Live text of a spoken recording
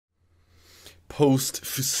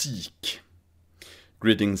Post-Physik.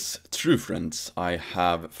 Greetings, true friends. I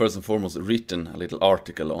have first and foremost written a little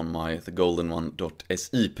article on my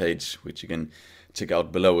thegoldenone.se page, which you can check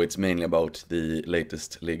out below. It's mainly about the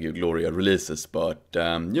latest Legio Gloria releases, but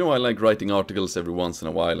I like writing articles every once in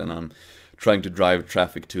a while, and I'm trying to drive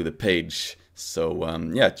traffic to the page. So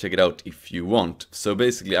check it out if you want. So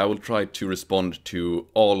basically I will try to respond to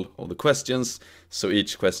all of the questions, so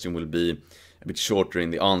each question will be a bit shorter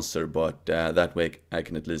in the answer, but that way I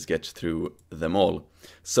can at least get through them all.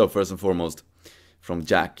 So first and foremost, from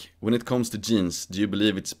Jack: when it comes to genes, do you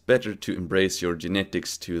believe it's better to embrace your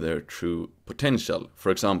genetics to their true potential?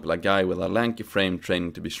 For example, a guy with a lanky frame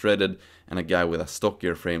training to be shredded, and a guy with a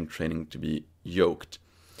stockier frame training to be yoked.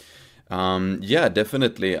 Yeah,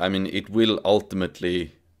 definitely. I mean, it will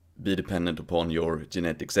ultimately be dependent upon your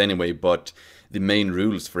genetics anyway, but the main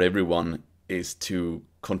rules for everyone is to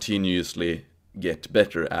continuously get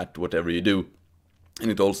better at whatever you do. And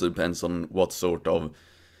it also depends on what sort of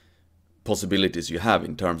possibilities you have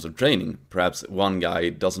in terms of training. Perhaps one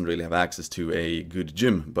guy doesn't really have access to a good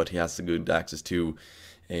gym, but he has a good access to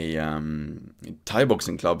a Thai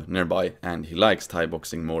boxing club nearby, and he likes Thai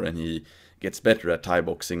boxing more, and he gets better at Thai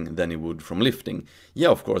boxing than he would from lifting.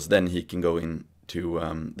 Yeah, of course, then he can go into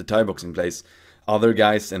the Thai boxing place. Other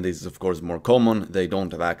guys, and this is of course more common, they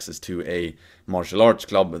don't have access to a martial arts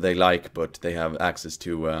club they like, but they have access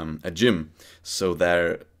to a gym. So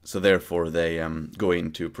therefore they go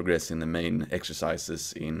in to progress in the main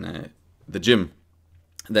exercises in the gym.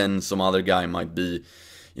 Then some other guy might be,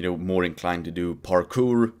 more inclined to do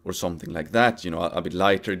parkour or something like that. A bit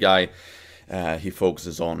lighter guy. He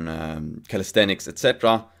focuses on calisthenics,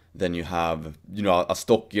 etc. Then you have, a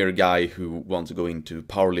stockier guy who wants to go into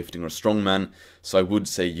powerlifting or strongman. So I would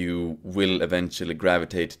say you will eventually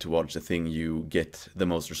gravitate towards the thing you get the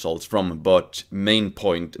most results from. But main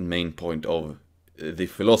point of the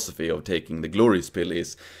philosophy of taking the glorious pill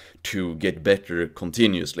is to get better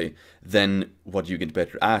continuously. Then what you get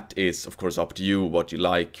better at is of course up to you, what you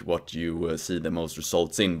like, what you see the most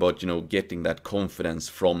results in. But getting that confidence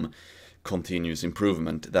from continuous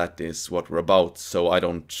improvement, that is what we're about. So I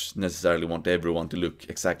don't necessarily want everyone to look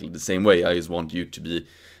exactly the same way. I just want you to be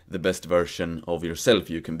the best version of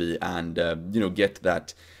yourself you can be, and get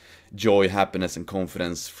that joy, happiness and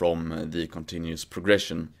confidence from the continuous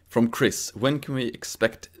progression. From Chris: when can we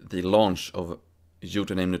expect the launch of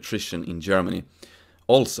Username Nutrition in Germany?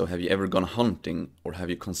 Also, have you ever gone hunting, or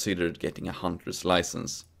have you considered getting a hunter's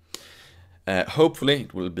license? Hopefully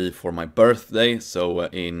it will be for my birthday, so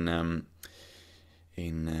in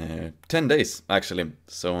 10 days actually.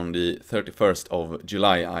 So on the 31st of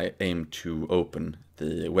July I aim to open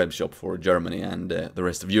the web shop for Germany and the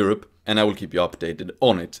rest of Europe, and I will keep you updated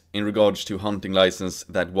on it. In regards to hunting license,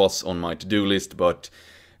 that was on my to-do list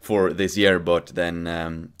for this year, but then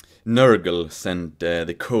Nurgle sent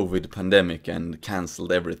the COVID pandemic and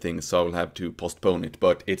cancelled everything, so I will have to postpone it.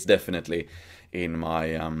 But it's definitely in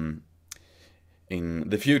my in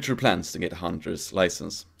the future plans to get a hunter's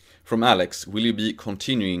license. From Alex: will you be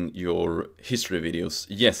continuing your history videos?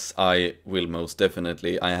 Yes, I will most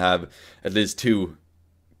definitely. I have at least 2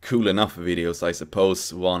 cool enough videos, I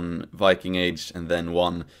suppose. One Viking Age and then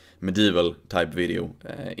one medieval type video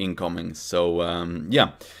incoming. So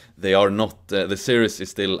yeah, they are not, the series is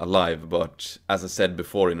still alive, but as I said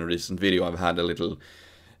before in a recent video, I've had a little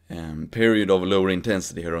period of lower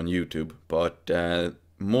intensity here on YouTube, but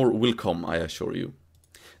more will come, I assure you.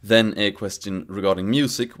 Then a question regarding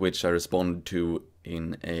music, which I responded to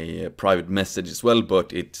in a private message as well,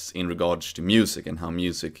 but it's in regards to music and how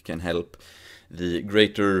music can help the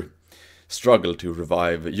greater struggle to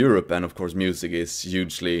revive Europe. And of course music is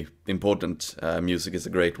hugely important. Music is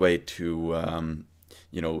a great way to,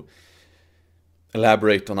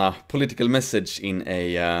 elaborate on a political message in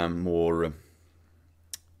a more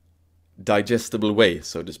digestible way,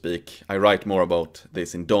 so to speak. I write more about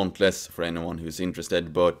this in Dauntless for anyone who's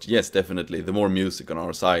interested, but yes, definitely, the more music on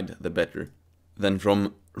our side, the better. Then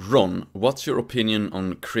from Ron: what's your opinion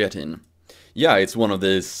on creatine? Yeah, it's one of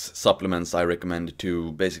these supplements I recommend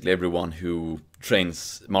to basically everyone who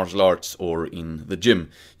trains martial arts or in the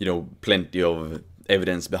gym. Plenty of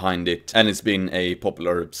evidence behind it, and it's been a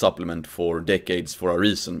popular supplement for decades for a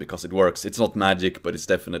reason, because it works. It's not magic, but it's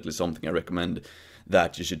definitely something I recommend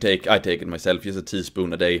that you should take. I take it myself, just a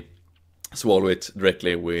teaspoon a day. Swallow it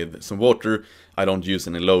directly with some water. I don't use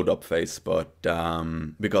any load up phase, but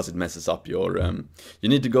because it messes up your you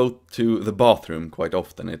need to go to the bathroom quite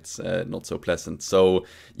often. It's not so pleasant. So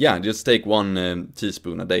yeah, just take 1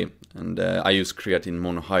 teaspoon a day, and I use creatine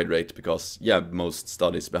monohydrate because, yeah, most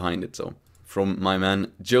studies behind it. So from my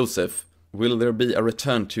man Joseph: will there be a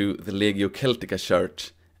return to the Legio Celtica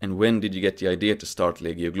shirt? And when did you get the idea to start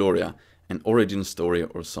Legio Gloria? An origin story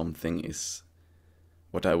or something is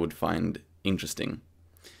what I would find interesting.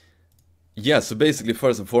 Yeah, so basically,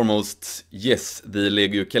 first and foremost, yes, the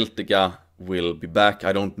Legio Celtica will be back.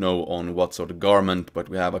 I don't know on what sort of garment, but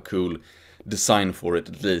we have a cool design for it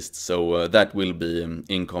at least. So that will be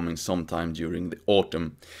incoming sometime during the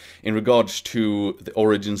autumn. In regards to the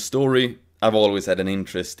origin story, I've always had an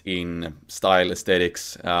interest in style,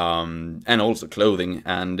 aesthetics, and also clothing,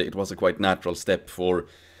 and it was a quite natural step for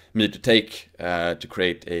me to take to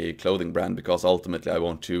create a clothing brand, because ultimately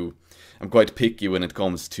I'm quite picky when it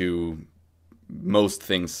comes to most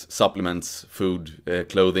things: supplements, food,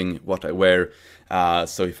 clothing, what I wear.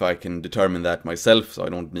 So if I can determine that myself, so I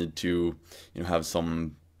don't need to, have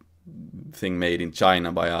some thing made in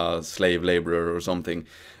China by a slave laborer or something.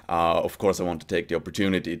 Of course, I want to take the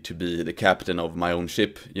opportunity to be the captain of my own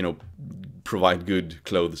ship, provide good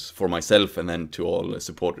clothes for myself and then to all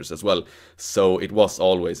supporters as well. So it was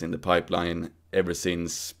always in the pipeline ever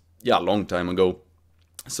since, a long time ago.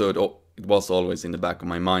 So it was always in the back of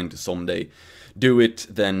my mind to someday do it.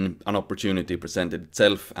 Then an opportunity presented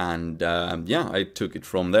itself, and I took it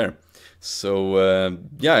from there. So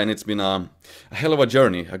and it's been a hell of a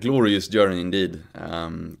journey, a glorious journey indeed.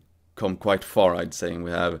 Come quite far, I'd say, and we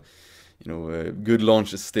have good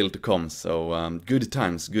launches still to come. So good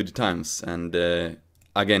times, and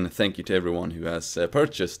again, thank you to everyone who has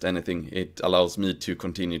purchased anything. It allows me to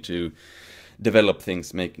continue to develop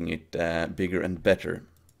things, making it bigger and better.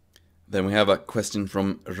 Then we have a question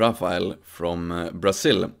from Rafael from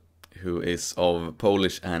Brazil, who is of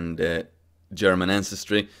Polish and German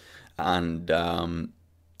ancestry, and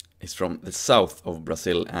is from the south of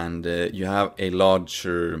Brazil. And you have a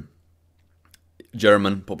larger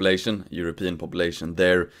German population, European population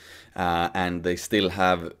there, and they still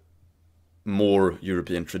have more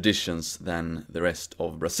European traditions than the rest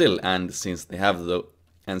of Brazil. And since they have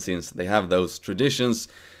those traditions,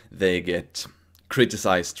 they get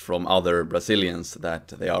criticized from other Brazilians that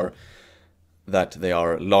they are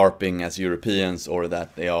LARPing as Europeans, or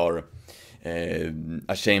that they are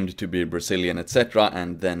ashamed to be Brazilian, etc.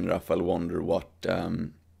 And then Rafael wonder what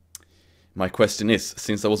my question is: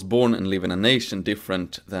 since I was born and live in a nation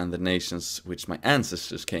different than the nations which my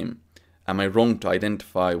ancestors came, am I wrong to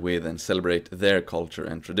identify with and celebrate their culture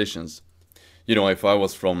and traditions? If I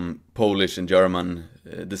was from Polish and German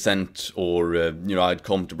descent, or I'd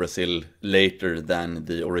come to Brazil later than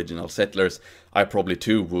the original settlers, I probably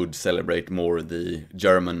too would celebrate more the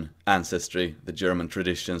German ancestry, the German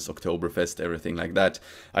traditions, Oktoberfest, everything like that.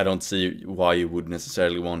 I don't see why you would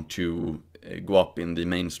necessarily want to go up in the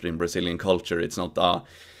mainstream Brazilian culture. It's not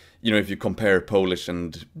if you compare Polish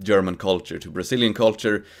and German culture to Brazilian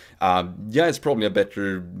culture, it's probably a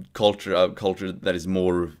better culture, a culture that is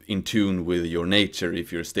more in tune with your nature.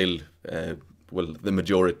 If you're still, the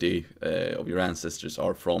majority of your ancestors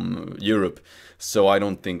are from Europe. So I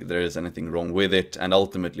don't think there is anything wrong with it. And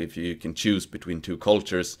ultimately, if you can choose between two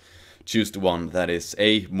cultures, choose the one that is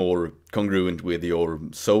A, more congruent with your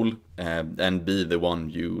soul, and B, the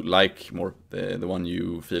one you like more, the one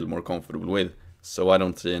you feel more comfortable with. So I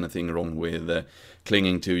don't see anything wrong with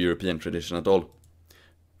clinging to European tradition at all.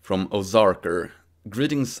 From Ozarker: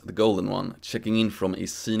 greetings, the Golden One, checking in from a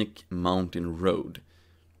scenic mountain road.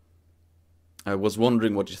 I was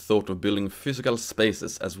wondering what you thought of building physical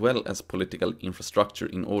spaces as well as political infrastructure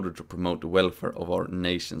in order to promote the welfare of our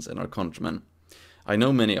nations and our countrymen. I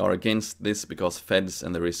know many are against this because feds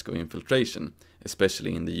and the risk of infiltration,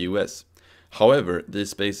 especially in the US. However, these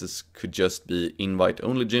spaces could just be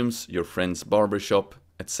invite-only gyms, your friend's barbershop,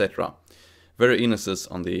 etc. Very innocent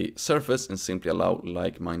on the surface and simply allow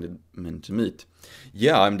like-minded men to meet.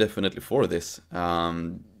 Yeah, I'm definitely for this.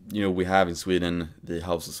 We have in Sweden the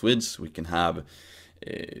House of Swedes. We can have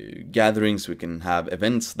gatherings, we can have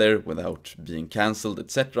events there without being cancelled,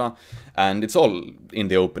 etc. And it's all in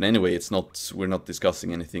the open anyway. We're not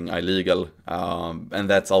discussing anything illegal, and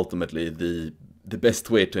that's ultimately the best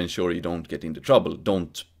way to ensure you don't get into trouble.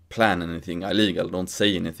 Don't plan anything illegal, don't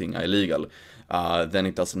say anything illegal. Then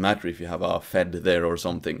it doesn't matter if you have a Fed there or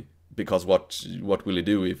something, because what will you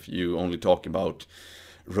do if you only talk about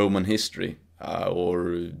Roman history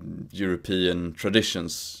or European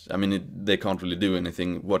traditions? I mean, they can't really do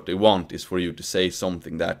anything. What they want is for you to say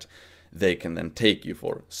something that they can then take you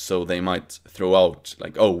for. So they might throw out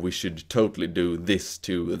like, oh, we should totally do this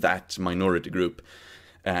to that minority group.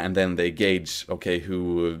 And then they gauge, okay,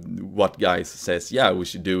 what guys says, yeah, we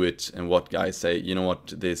should do it, and what guys say, you know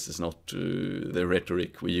what, this is not the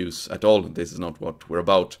rhetoric we use at all, this is not what we're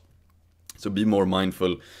about. So be more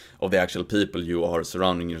mindful of the actual people you are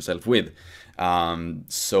surrounding yourself with.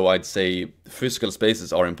 So I'd say physical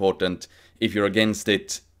spaces are important. If you're against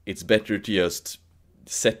it, it's better to just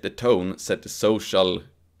set the tone, set the social,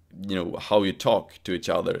 how you talk to each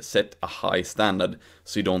other, set a high standard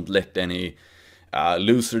so you don't let any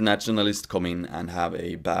loser nationalist come in and have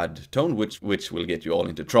a bad tone, which will get you all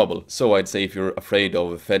into trouble. So I'd say if you're afraid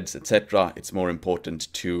of feds, etc., it's more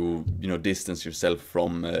important to distance yourself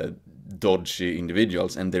from dodgy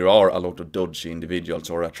individuals, and there are a lot of dodgy individuals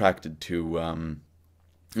who are attracted to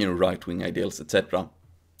right-wing ideals, etc.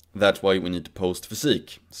 That's why we need to post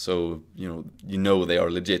physique, so they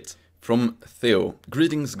are legit. From Theo,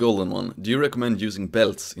 greetings Golden One, do you recommend using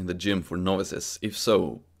belts in the gym for novices? If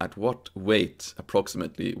so, at what weight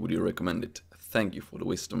approximately would you recommend it? Thank you for the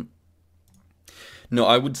wisdom. No,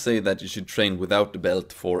 I would say that you should train without the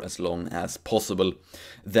belt for as long as possible.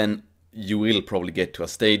 Then you will probably get to a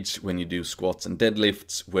stage when you do squats and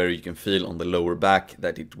deadlifts where you can feel on the lower back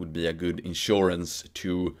that it would be a good insurance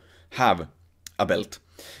to have a belt.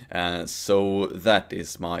 So that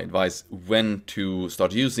is my advice. When to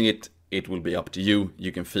start using it, it will be up to you.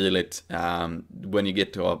 You can feel it. When you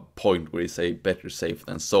get to a point where you say better safe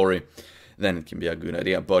than sorry, then it can be a good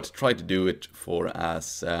idea. But try to do it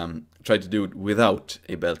without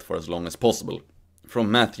a belt for as long as possible.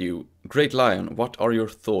 From Matthew, Great Lion, what are your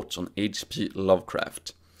thoughts on H.P.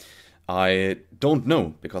 Lovecraft? I don't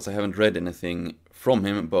know, because I haven't read anything from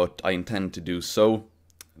him, but I intend to do so.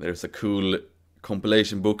 There's a cool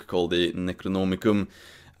compilation book called the Necronomicon,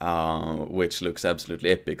 which looks absolutely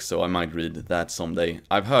epic, so I might read that someday.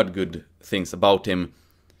 I've heard good things about him,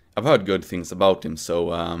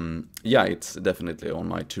 so yeah, it's definitely on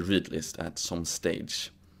my to-read list at some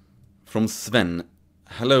stage. From Sven,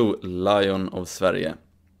 hello Lion of Sverige.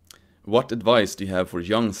 What advice do you have for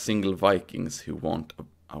young single Vikings who want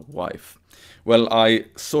a wife? Well, I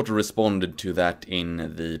sort of responded to that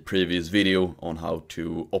in the previous video on how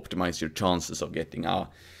to optimize your chances of getting a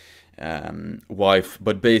wife,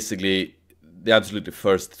 but basically the absolutely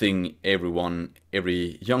first thing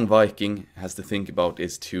every young Viking has to think about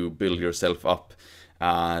is to build yourself up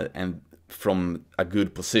and from a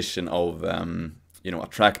good position of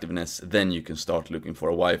attractiveness. Then you can start looking for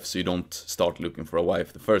a wife. So you don't start looking for a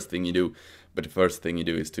wife the first thing you do, but the first thing you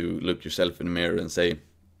do is to look yourself in the mirror and say,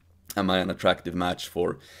 am I an attractive match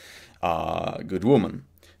for a good woman?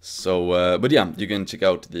 So but yeah, you can check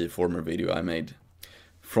out the former video I made.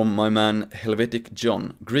 From my man Helvetic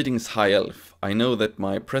John, greetings High Elf. I know that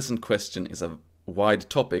my present question is a wide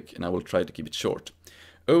topic and I will try to keep it short.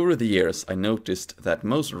 Over the years I noticed that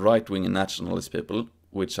most right-wing and nationalist people,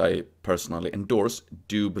 which I personally endorse,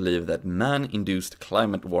 do believe that man-induced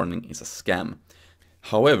climate warming is a scam.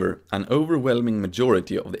 However, an overwhelming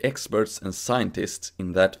majority of the experts and scientists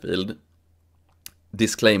in that field,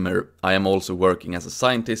 disclaimer, I am also working as a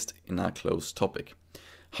scientist in a close topic,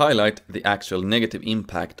 highlight the actual negative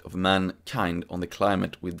impact of mankind on the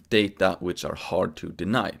climate with data which are hard to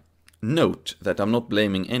deny. Note that I'm not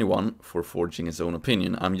blaming anyone for forging his own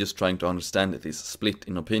opinion, I'm just trying to understand this split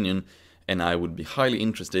in opinion, and I would be highly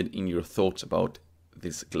interested in your thoughts about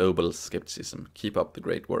this global skepticism. Keep up the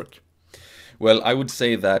great work. Well, I would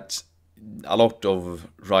say that a lot of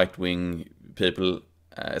right-wing people,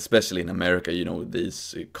 especially in America,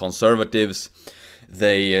 these conservatives,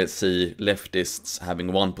 they see leftists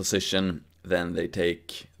having one position, then they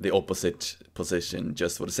take the opposite position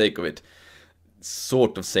just for the sake of it.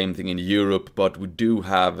 Sort of same thing in Europe, but we do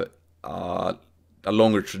have a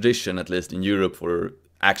longer tradition, at least in Europe, for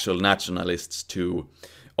actual nationalists to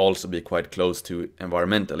also be quite close to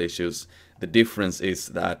environmental issues. The difference is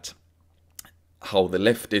that how the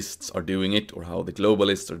leftists are doing it, or how the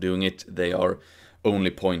globalists are doing it, they are only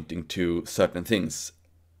pointing to certain things.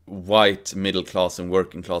 White, middle class and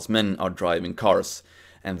working class men are driving cars,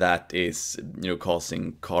 and that is,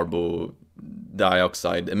 causing carbon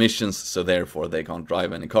dioxide emissions, so therefore they can't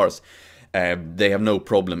drive any cars. They have no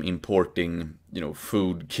problem importing,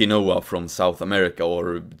 food, quinoa from South America,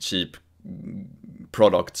 or cheap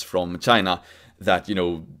products from China that,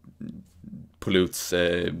 pollutes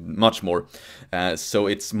much more. So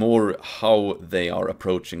it's more how they are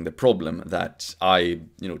approaching the problem that I,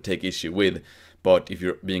 take issue with. But if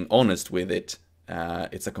you're being honest with it,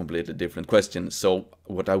 it's a completely different question. So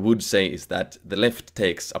what I would say is that the left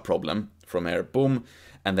takes a problem from here, boom,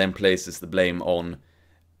 and then places the blame on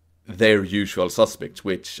their usual suspects,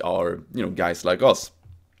 which are, guys like us.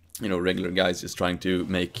 Regular guys just trying to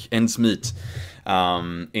make ends meet,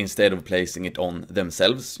 instead of placing it on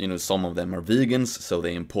themselves. Some of them are vegans, so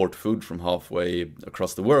they import food from halfway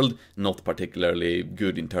across the world, not particularly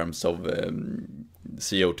good in terms of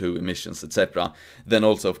CO2 emissions, etc. Then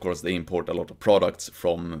also, of course, they import a lot of products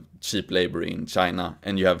from cheap labor in China,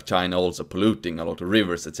 and you have China also polluting a lot of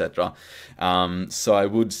rivers, etc. So I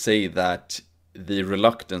would say that the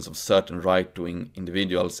reluctance of certain right-wing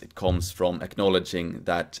individuals, it comes from acknowledging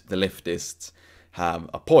that the leftists have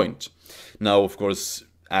a point. Now, of course,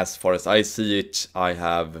 as far as I see it, I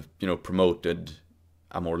have, promoted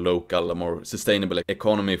a more local, a more sustainable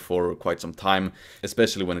economy for quite some time,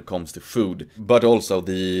 especially when it comes to food. But also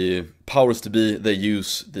the powers to be, they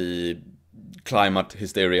use the climate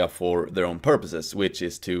hysteria for their own purposes, which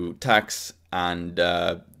is to tax and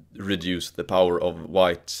reduce the power of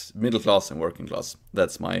white middle class and working class.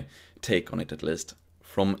 That's my take on it, at least.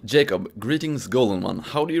 From Jacob, greetings Golden One.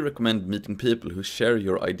 How do you recommend meeting people who share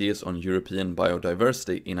your ideas on European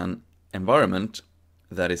biodiversity in an environment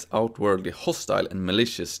that is outwardly hostile and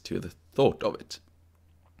malicious to the thought of it?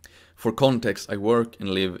 For context, I work and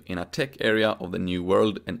live in a tech area of the New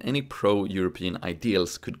World, and any pro-European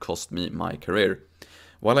ideals could cost me my career.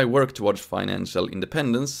 While I work towards financial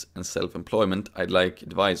independence and self-employment, I'd like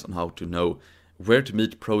advice on how to know where to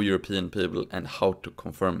meet pro-European people and how to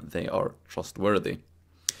confirm they are trustworthy.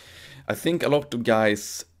 I think a lot of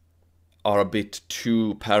guys are a bit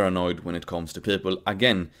too paranoid when it comes to people.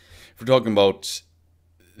 Again, if we're talking about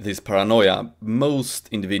this paranoia, most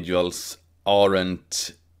individuals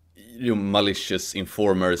aren't malicious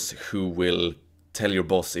informers who will tell your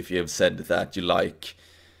boss if you have said that you like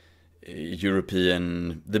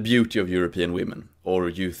the beauty of European women, or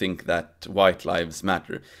you think that white lives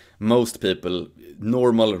matter. Most people,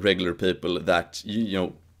 normal, regular people that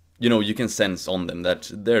you can sense on them that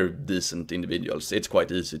they're decent individuals. It's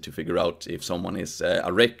quite easy to figure out if someone is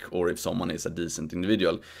a wreck or if someone is a decent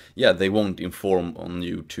individual. Yeah, they won't inform on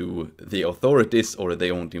you to the authorities, or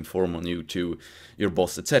they won't inform on you to your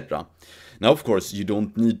boss, etc. Now, of course, you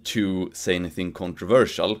don't need to say anything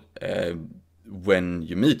controversial when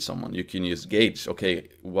you meet someone. You can just gauge, okay,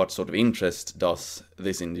 what sort of interest does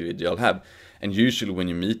this individual have? And usually when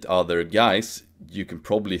you meet other guys, you can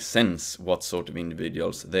probably sense what sort of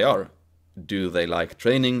individuals they are. Do they like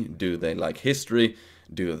training? Do they like history?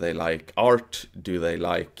 Do they like art? Do they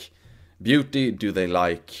like beauty? Do they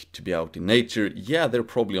like to be out in nature? Yeah, they're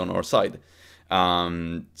probably on our side.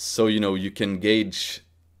 So, you can gauge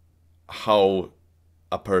how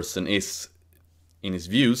a person is in his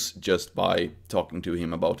views just by talking to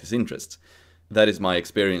him about his interests. That is my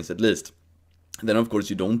experience, at least. Then, of course,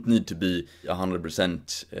 you don't need to be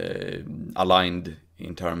 100% aligned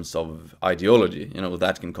in terms of ideology.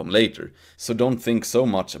 That can come later. So don't think so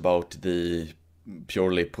much about the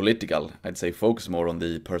purely political. I'd say focus more on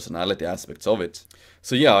the personality aspects of it.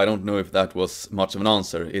 So yeah, I don't know if that was much of an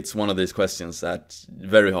answer. It's one of these questions that's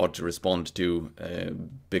very hard to respond to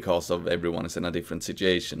because of everyone is in a different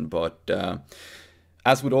situation. But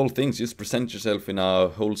as with all things, just present yourself in a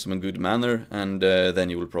wholesome and good manner, and then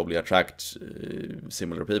you will probably attract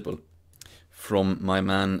similar people. From my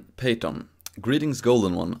man Peyton. Greetings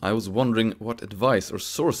Golden One. I was wondering what advice or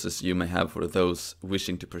sources you may have for those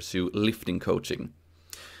wishing to pursue lifting coaching.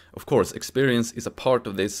 Of course, experience is a part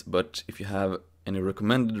of this, but if you have any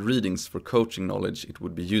recommended readings for coaching knowledge, it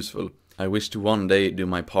would be useful. I wish to one day do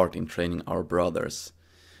my part in training our brothers.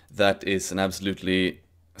 That is an absolutely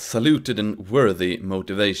saluted and worthy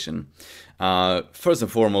motivation. First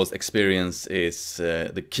and foremost, experience is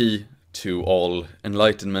the key to all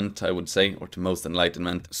enlightenment, I would say, or to most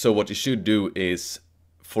enlightenment. So what you should do is,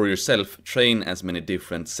 for yourself, train as many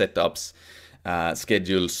different setups,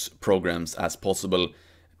 schedules, programs as possible.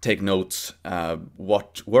 Take notes,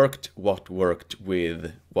 what worked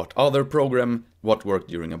with what other program, what worked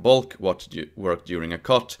during a bulk, what worked during a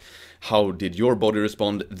cut, how did your body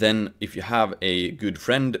respond. Then if you have a good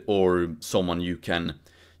friend or someone you can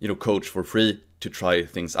coach for free to try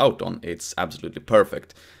things out on, it's absolutely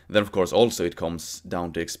perfect. Then of course also it comes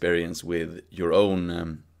down to experience with your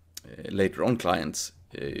own later on clients.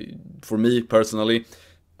 For me personally,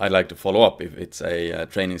 I like to follow up if it's a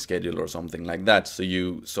training schedule or something like that, so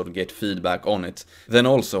you sort of get feedback on it. Then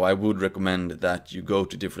also I would recommend that you go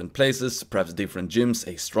to different places, perhaps different gyms,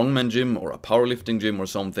 a strongman gym or a powerlifting gym or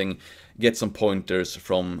something. Get some pointers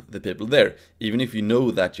from the people there. Even if you know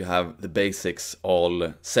that you have the basics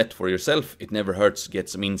all set for yourself, it never hurts to get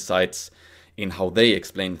some insights in how they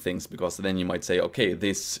explain things, because then you might say, okay,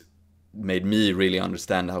 this made me really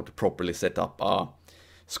understand how to properly set up a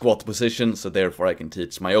squat position, so therefore I can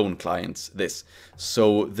teach my own clients this.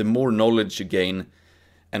 So the more knowledge you gain,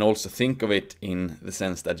 and also think of it in the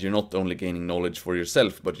sense that you're not only gaining knowledge for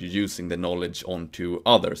yourself, but you're using the knowledge onto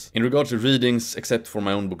others. In regard to readings, except for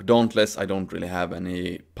my own book Dauntless, I don't really have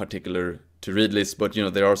any particular to read lists, but you know,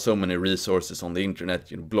 there are so many resources on the internet,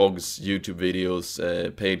 you know, blogs, YouTube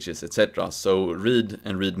videos, pages, etc. So read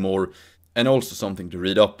and read more, and also something to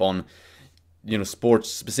read up on, you know, sports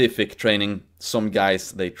specific training. Some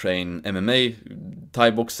guys, they train MMA,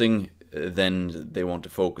 Thai boxing, then they want to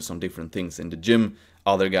focus on different things in the gym.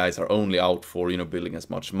 Other guys are only out for, you know, building as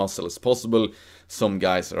much muscle as possible. Some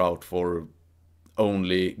guys are out for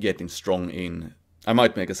only getting strong in. I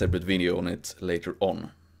might make a separate video on it later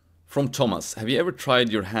on. From Thomas, have you ever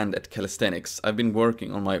tried your hand at calisthenics? I've been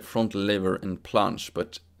working on my front lever and planche,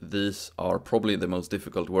 but these are probably the most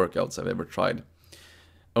difficult workouts I've ever tried.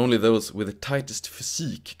 Only those with the tightest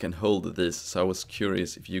physique can hold these, so I was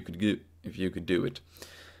curious if you could do it.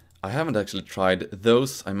 I haven't actually tried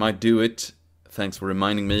those. I might do it. Thanks for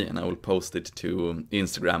reminding me, and I will post it to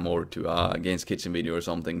Instagram or to a Games Kitchen video or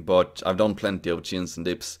something. But I've done plenty of chins and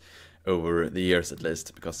dips over the years at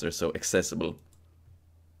least, because they're so accessible.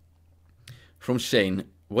 From Shane,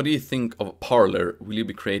 what do you think of Parler? Will you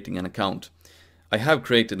be creating an account? I have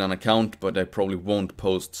created an account, but I probably won't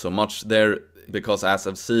post so much there, because as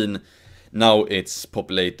I've seen, now it's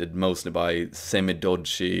populated mostly by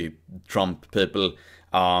semi-dodgy Trump people.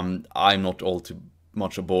 I'm not all too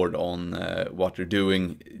much aboard on what they're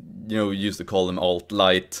doing. You know, we used to call them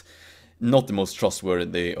alt-light. Not the most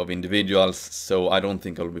trustworthy of individuals, so I don't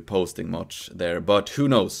think I'll be posting much there. But who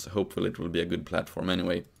knows? Hopefully it will be a good platform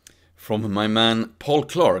anyway. From my man Paul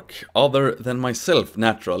Clark, other than myself,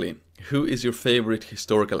 naturally, who is your favorite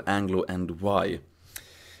historical Anglo and why?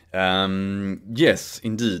 Yes,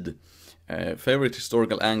 indeed. Favorite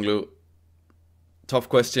historical Anglo, tough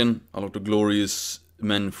question. A lot of glorious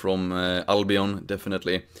men from Albion,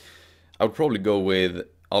 definitely. I would probably go with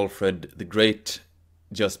Alfred the Great,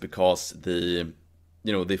 just because the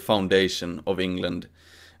foundation of England.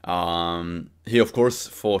 He of course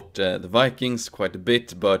fought the Vikings quite a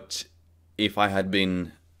bit, but if I had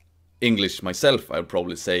been English myself, I would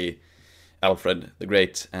probably say Alfred the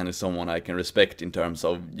Great, and is someone I can respect in terms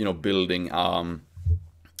of, you know, building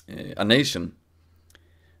a nation.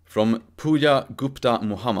 From Pooja Gupta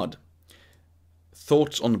Muhammad,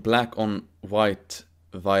 thoughts on black on white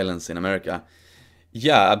violence in America?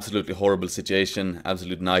 Yeah, absolutely horrible situation,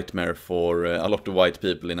 absolute nightmare for a lot of white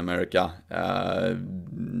people in America.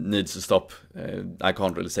 Needs to stop. I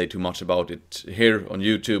can't really say too much about it here on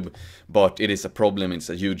YouTube, but it is a problem, it's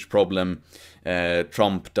a huge problem.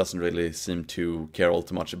 Trump doesn't really seem to care all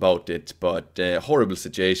too much about it, but horrible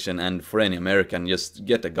situation, and for any American, just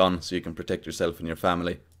get a gun so you can protect yourself and your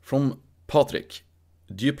family. From Patrick,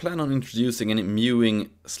 do you plan on introducing any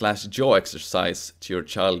mewing/jaw exercise to your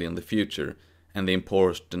child in the future? And the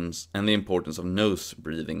importance of nose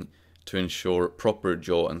breathing to ensure proper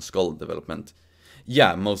jaw and skull development.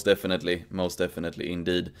 Yeah, most definitely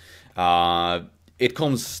indeed. It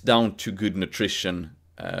comes down to good nutrition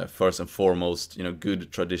first and foremost. You know, good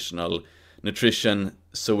traditional nutrition.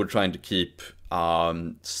 So we're trying to keep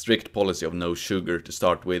strict policy of no sugar to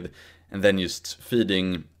start with, and then just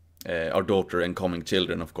feeding our daughter and coming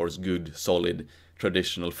children, of course, good solid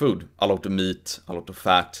traditional food. A lot of meat, a lot of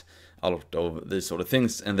fat, a lot of these sort of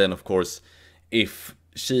things. And then of course, if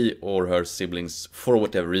she or her siblings for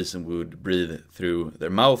whatever reason would breathe through their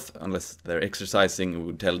mouth unless they're exercising, we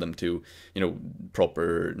would tell them to, you know,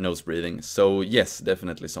 proper nose breathing. So yes,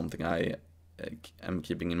 definitely something I am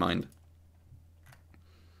keeping in mind.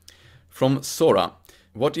 From Sora,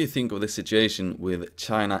 what do you think of the situation with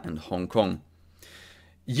China and Hong Kong?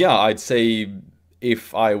 Yeah, I'd say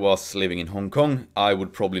if I was living in Hong Kong, I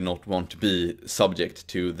would probably not want to be subject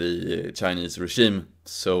to the Chinese regime.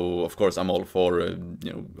 So, of course, I'm all for,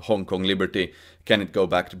 Hong Kong liberty. Can it go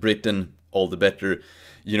back to Britain? All the better.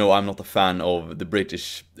 You know, I'm not a fan of the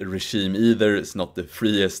British regime either. It's not the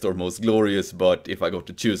freest or most glorious, but if I got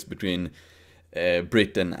to choose between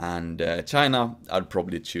Britain and China, I'd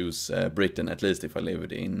probably choose Britain, at least if I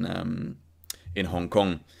lived in Hong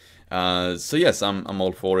Kong. So yes, I'm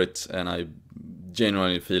all for it, and I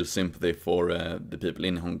genuinely feel sympathy for the people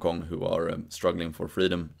in Hong Kong who are struggling for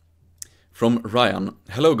freedom. From Ryan,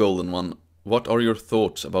 hello Golden One, what are your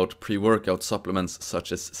thoughts about pre-workout supplements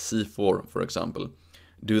such as C4, for example?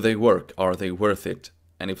 Do they work? Are they worth it?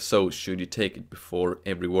 And if so, should you take it before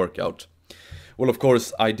every workout? Well, of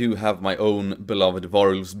course, I do have my own beloved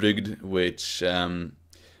Varulvsbrygd, which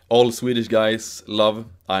all Swedish guys love.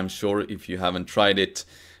 I'm sure if you haven't tried it,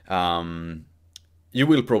 you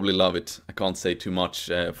will probably love it. I can't say too much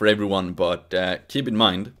for everyone, but keep in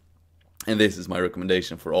mind, and this is my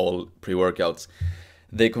recommendation for all pre-workouts,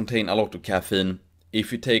 they contain a lot of caffeine.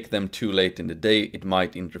 If you take them too late in the day, it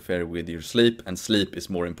might interfere with your sleep, and sleep is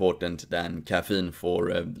more important than caffeine for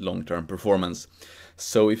long-term performance.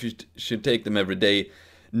 So if you should take them every day,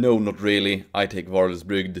 no, not really. I take Varus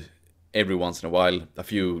Brygd every once in a while, a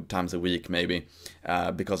few times a week maybe,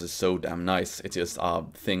 because it's so damn nice. It's just a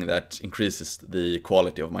thing that increases the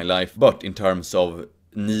quality of my life. But in terms of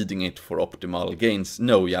needing it for optimal gains,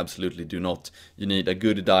 no, you absolutely do not. You need a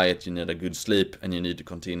good diet, you need a good sleep, and you need to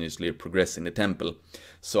continuously progress in the temple.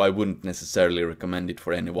 So I wouldn't necessarily recommend it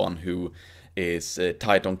for anyone who is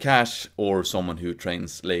tight on cash or someone who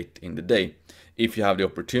trains late in the day. If you have the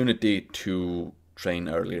opportunity to train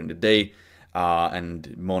earlier in the day,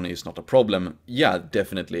 and money is not a problem, yeah,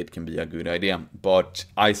 definitely it can be a good idea. But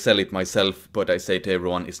I sell it myself, but I say to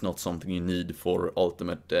everyone, it's not something you need for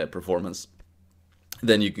ultimate performance.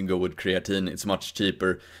 Then you can go with creatine. It's much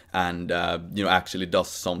cheaper and actually does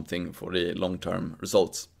something for the long-term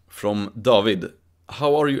results. From David: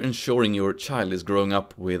 how are you ensuring your child is growing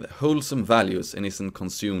up with wholesome values and isn't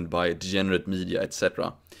consumed by degenerate media,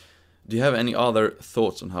 etc.? Do you have any other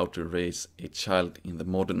thoughts on how to raise a child in the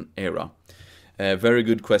modern era? Very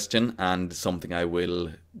good question, and something I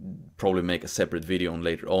will probably make a separate video on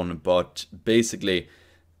later on. But basically,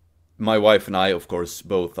 my wife and I, of course,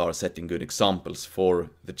 both are setting good examples for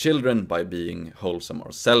the children by being wholesome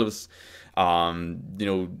ourselves.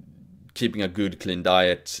 Keeping a good, clean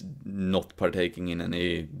diet, not partaking in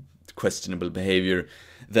any questionable behavior.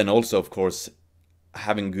 Then also, of course,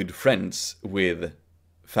 having good friends with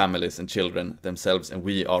families and children themselves, and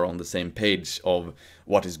we are on the same page of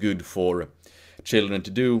what is good for children to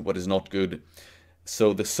do, what is not good.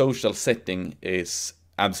 So the social setting is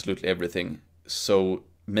absolutely everything. So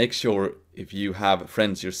make sure, if you have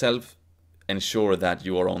friends yourself, ensure that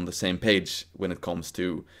you are on the same page when it comes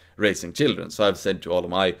to raising children. So I've said to all of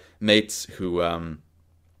my mates who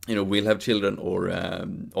will have children or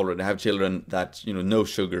already have children that no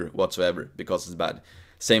sugar whatsoever because it's bad.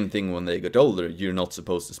 Same thing when they get older. You're not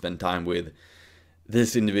supposed to spend time with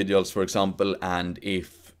these individuals, for example, and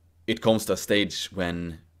if it comes to a stage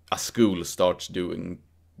when a school starts doing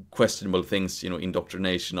questionable things,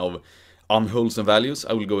 indoctrination of unwholesome values,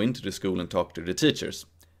 I will go into the school and talk to the teachers.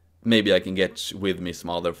 Maybe I can get with me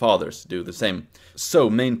some other fathers to do the same. So,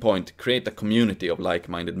 main point, create a community of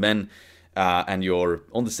like-minded men, and you're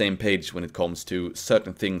on the same page when it comes to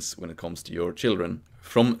certain things when it comes to your children.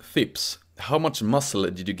 From Phipps: how much muscle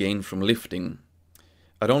did you gain from lifting?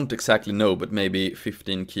 I don't exactly know, but maybe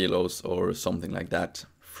 15 kilos or something like that.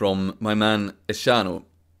 From my man Eshano: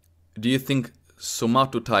 do you think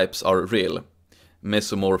somatotypes are real?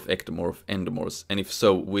 Mesomorph, ectomorph, endomorph, and if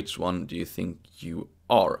so, which one do you think you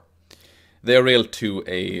are? They are real to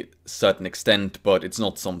a certain extent, but it's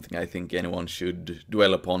not something I think anyone should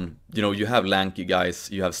dwell upon. You have lanky guys,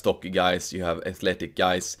 you have stocky guys, you have athletic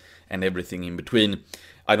guys, and everything in between.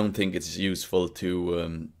 I don't think it's useful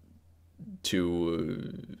to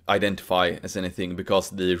identify as anything, because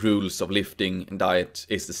the rules of lifting and diet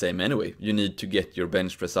is the same anyway. You need to get your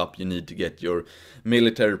bench press up, you need to get your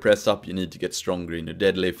military press up, you need to get stronger in your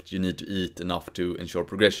deadlift, you need to eat enough to ensure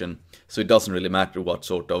progression. So it doesn't really matter what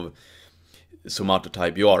sort of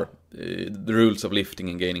somatotype you are. The rules of lifting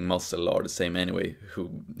and gaining muscle are the same anyway,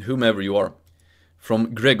 whomever you are.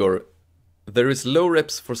 From Gregor: there is low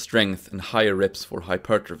reps for strength and higher reps for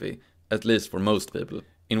hypertrophy, at least for most people.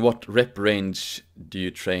 In what rep range do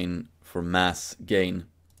you train for mass gain?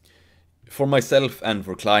 For myself and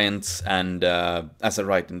for clients, and as I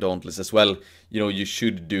write in Dauntless as well, you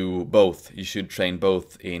should do both. You should train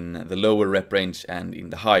both in the lower rep range and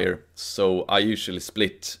in the higher. So I usually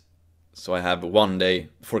split. So I have one day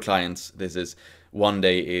for clients. This is one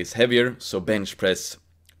day is heavier, so bench press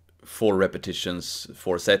 4 repetitions,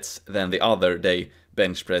 4 sets. Then the other day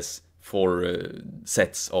bench press 4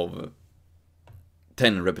 sets of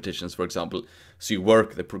 10 repetitions, for example. So you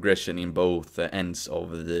work the progression in both ends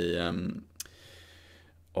of the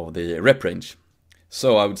rep range.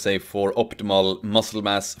 So I would say for optimal muscle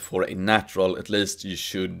mass, for a natural at least, you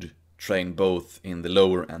should train both in the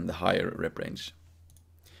lower and the higher rep range.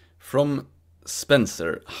 From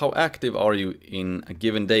Spencer: how active are you in a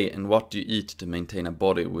given day, and what do you eat to maintain a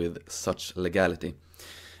body with such legality?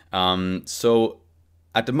 So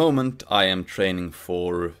at the moment I am training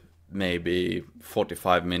for maybe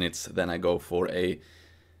 45 minutes, then I go for a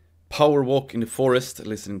power walk in the forest,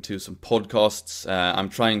 listening to some podcasts. I'm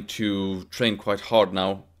trying to train quite hard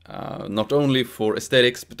now, not only for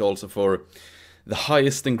aesthetics, but also for the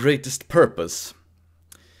highest and greatest purpose,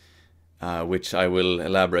 which I will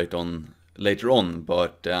elaborate on later on.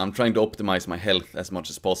 But I'm trying to optimize my health as much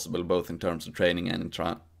as possible, both in terms of training and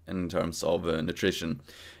in terms of nutrition.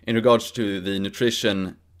 In regards to the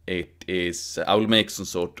nutrition, it is, I will make some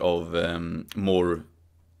sort of more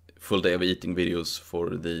full day of eating videos for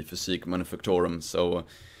the Physique Manufactorum, so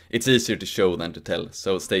it's easier to show than to tell,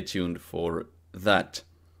 so stay tuned for that.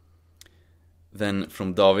 Then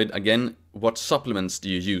from David again, what supplements do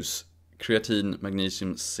you use? Creatine,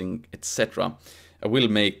 magnesium, zinc, etc. I will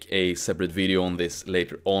make a separate video on this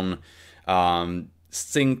later on.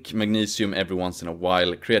 Zinc, magnesium every once in a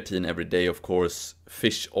while, creatine every day of course,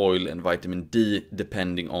 fish oil and vitamin D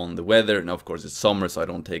depending on the weather. Now of course it's summer, so I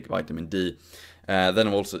don't take vitamin D. Then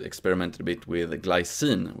I've also experimented a bit with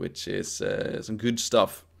glycine, which is some good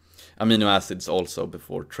stuff. Amino acids also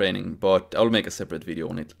before training, but I'll make a separate video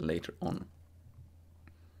on it later on.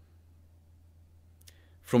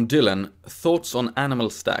 From Dylan, thoughts on animal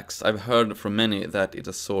stacks? I've heard from many that it's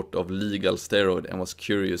a sort of legal steroid and was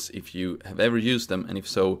curious if you have ever used them, and if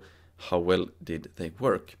so, how well did they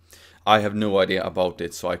work? I have no idea about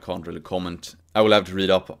it, so I can't really comment. I will have to read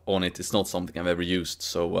up on it. It's not something I've ever used,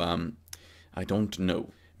 so I don't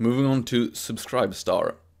know. Moving on to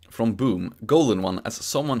Subscribestar. From Boom, Golden One, as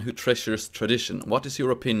someone who treasures tradition, what is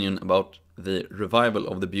your opinion about the revival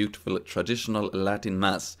of the beautiful traditional Latin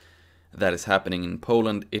Mass that is happening in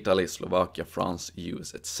Poland, Italy, Slovakia, France,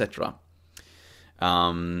 US, etc.?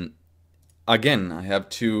 Again, I have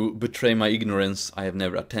to betray my ignorance. I have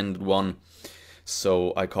never attended one,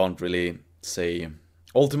 so I can't really say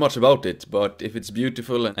all too much about it, but if it's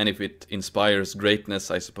beautiful and if it inspires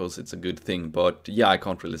greatness, I suppose it's a good thing, but yeah, I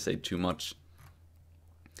can't really say too much.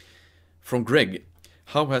 From Greg,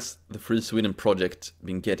 how has the Free Sweden project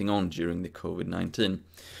been getting on during the COVID-19?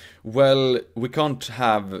 Well, we can't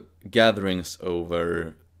have gatherings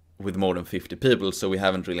with more than 50 people, so we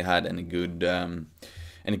haven't really had any good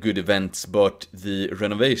events, but the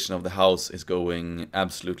renovation of the house is going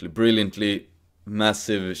absolutely brilliantly.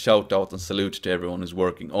 Massive shout out and salute to everyone who's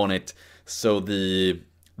working on it. So the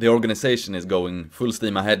organization is going full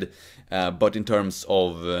steam ahead, but in terms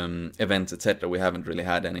of events, etc., we haven't really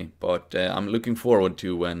had any. But I'm looking forward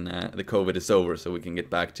to when the COVID is over, so we can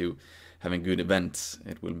get back to having good events.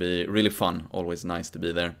 It will be really fun, always nice to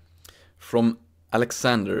be there. From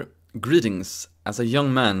Alexander, greetings. As a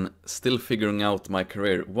young man still figuring out my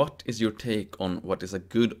career, what is your take on what is a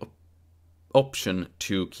good option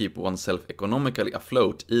to keep oneself economically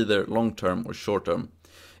afloat, either long-term or short-term?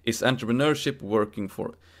 Is entrepreneurship working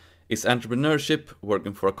for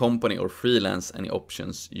a company or freelance? Any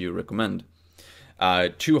options you recommend?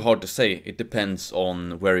 Too hard to say. It depends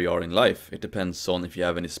on where you are in life. It depends on if you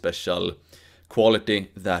have any special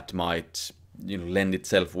quality that might, lend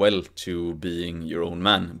itself well to being your own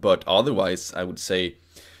man. But otherwise, I would say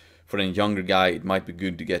for a younger guy, it might be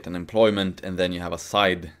good to get an employment and then you have a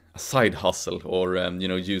side hustle, or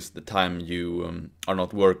use the time you are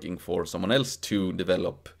not working for someone else to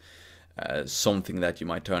develop something that you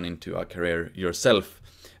might turn into a career yourself.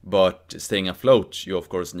 But staying afloat, you of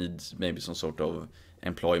course need maybe some sort of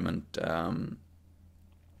employment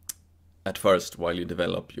at first while you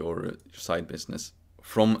develop your side business.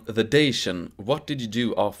 From the Dacian, what did you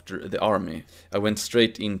do after the army? I went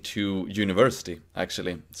straight into university,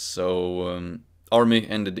 actually. So army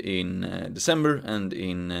ended in December, and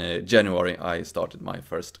in January I started my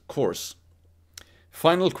first course.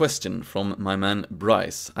 Final question from my man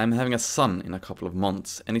Bryce. I'm having a son in a couple of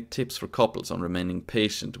months. Any tips for couples on remaining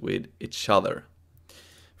patient with each other?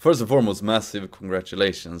 First and foremost, massive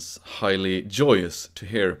congratulations. Highly joyous to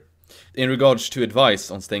hear. In regards to advice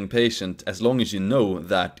on staying patient, as long as you know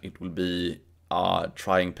that it will be a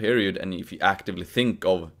trying period, and if you actively think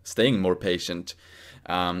of staying more patient,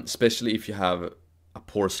 especially if you have a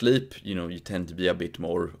poor sleep, you tend to be a bit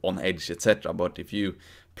more on edge, etc. But if you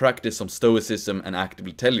practice some stoicism and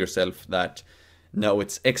actively tell yourself that, no,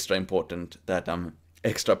 it's extra important that I'm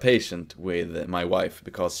extra patient with my wife,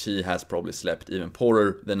 because she has probably slept even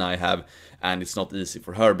poorer than I have, and it's not easy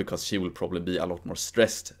for her because she will probably be a lot more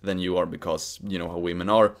stressed than you are, because you know how women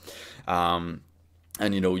are, and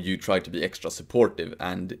you try to be extra supportive,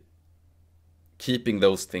 and keeping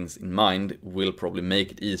those things in mind will probably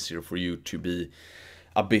make it easier for you to be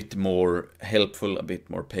a bit more helpful, a bit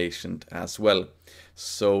more patient as well.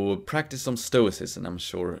 So practice some stoicism, and I'm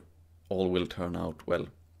sure all will turn out well.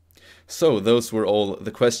 So those were all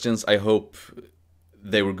the questions. I hope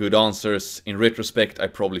they were good answers. In retrospect, I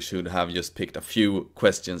probably should have just picked a few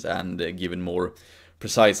questions and given more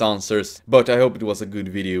precise answers, but I hope it was a good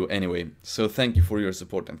video anyway. So thank you for your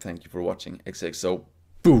support and thank you for watching. XXO.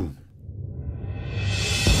 Boom!